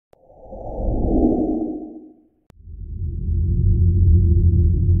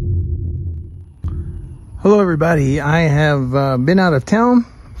Hello everybody, I have been out of town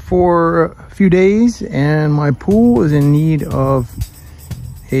for a few days and my pool is in need of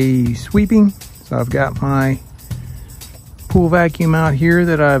a sweeping. So I've got my pool vacuum out here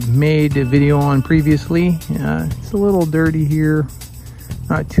that I've made a video on previously. It's a little dirty here,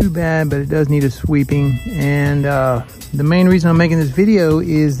 not too bad, but it does need a sweeping. And the main reason I'm making this video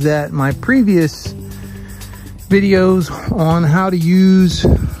is that my previous videos on how to use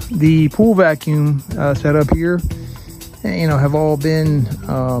the pool vacuum setup here, have all been,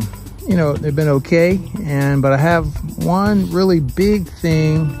 they've been okay. But I have one really big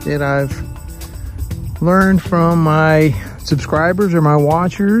thing that I've learned from my subscribers or my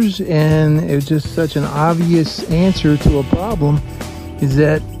watchers, and it's just such an obvious answer to a problem, is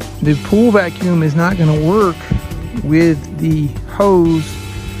that the pool vacuum is not going to work with the hose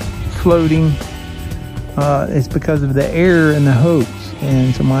floating. It's because of the air in the hose.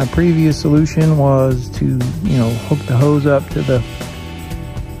 And so my previous solution was to, hook the hose up to the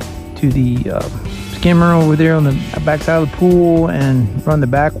skimmer over there on the back side of the pool and run the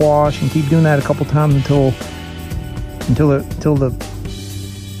backwash and keep doing that a couple times until the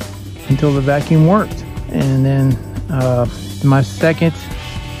vacuum worked. And then my second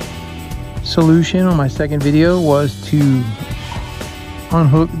solution on my second video was to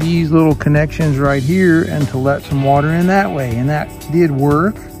unhook these little connections right here and to let some water in that way, and that did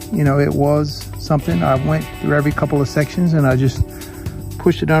work. It was something. I went through every couple of sections and I just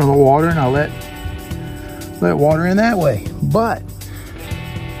pushed it under the water and I let water in that way. But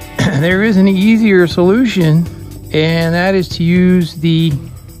there is an easier solution, and that is to use the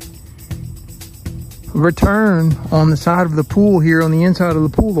return on the side of the pool here, on the inside of the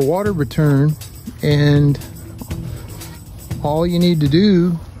pool, the water return. And all you need to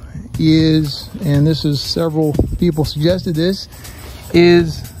do is, and this is several people suggested this,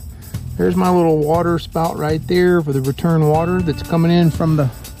 is there's my little water spout right there for the return water that's coming in from the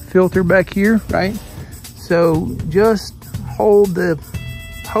filter back here, right? So just hold the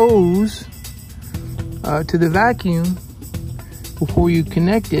hose to the vacuum before you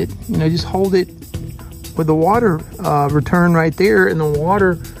connect it. Just hold it with the water return right there, and the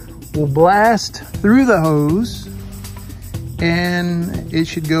water will blast through the hose, and it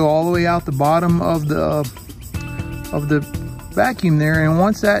should go all the way out the bottom of the vacuum there. And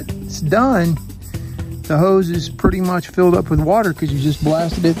once that's done, the hose is pretty much filled up with water because you just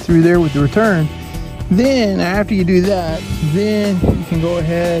blasted it through there with the return. Then after you do that, then you can go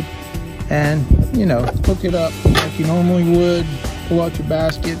ahead and hook it up like you normally would. Pull out your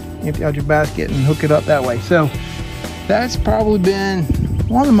basket, empty out your basket, and hook it up that way. So that's probably been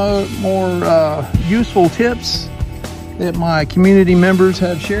one of the more useful tips that my community members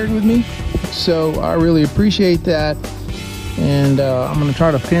have shared with me. So I really appreciate that, and I'm going to try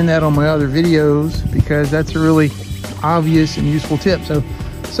to pin that on my other videos because that's a really obvious and useful tip.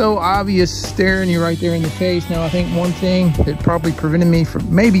 So obvious, staring you right there in the face. Now I think one thing that probably prevented me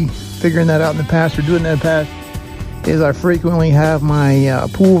from maybe figuring that out in the past or doing that in the past is I frequently have my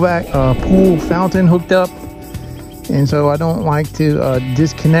pool fountain hooked up. And so I don't like to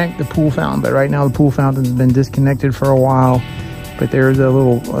disconnect the pool fountain, but right now the pool fountain's been disconnected for a while. But there's a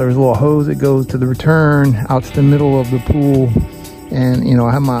little hose that goes to the return out to the middle of the pool, and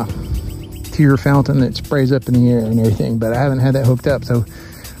I have my tier fountain that sprays up in the air and everything, but I haven't had that hooked up. So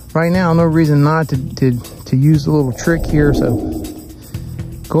right now, no reason not to use the little trick here. So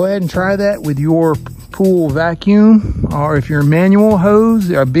go ahead and try that with your pool vacuum, or if you're a manual hose,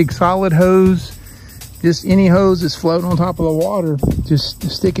 a big solid hose. Just any hose that's floating on top of the water, just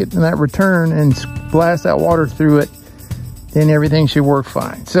stick it in that return and blast that water through it. Then everything should work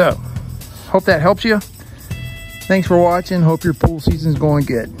fine. So, hope that helps you. Thanks for watching. Hope your pool season's going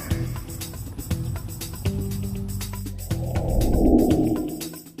good.